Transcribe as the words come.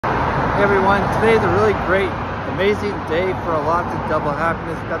Hey everyone, today's a really great, amazing day for lots of double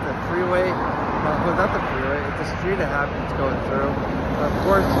happiness. Got the freeway, well not the freeway, it's a street of happiness going through. Of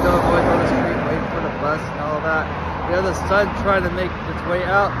course, going on the street, waiting for the bus and all that. We have the sun trying to make its way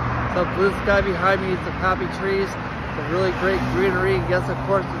out. Some blue sky behind me, some happy trees, some really great greenery. Yes, of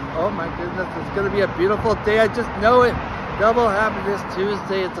course, oh my goodness, it's going to be a beautiful day. I just know it. Double happiness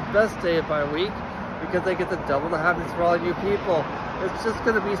Tuesday, it's the best day of my week because I get to double the happiness for all you people. It's just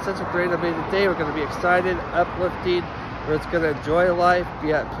going to be such a great, amazing day. We're going to be excited, uplifting. We're just going to enjoy life,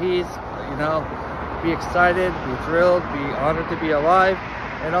 be at peace, you know, be excited, be thrilled, be honored to be alive,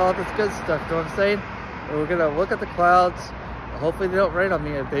 and all this good stuff, you know what I'm saying? And we're going to look at the clouds. Hopefully they don't rain on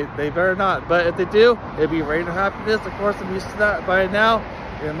me. They better not. But if they do, it'll be rain of happiness. Of course, I'm used to that by now.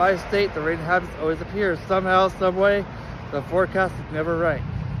 In my state, the rain of happiness always appears somehow, some way. The forecast is never right.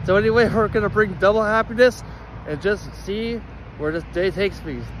 So anyway, we're going to bring double happiness and just see where this day takes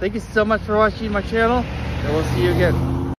me. Thank you so much for watching my channel, and we'll see you again.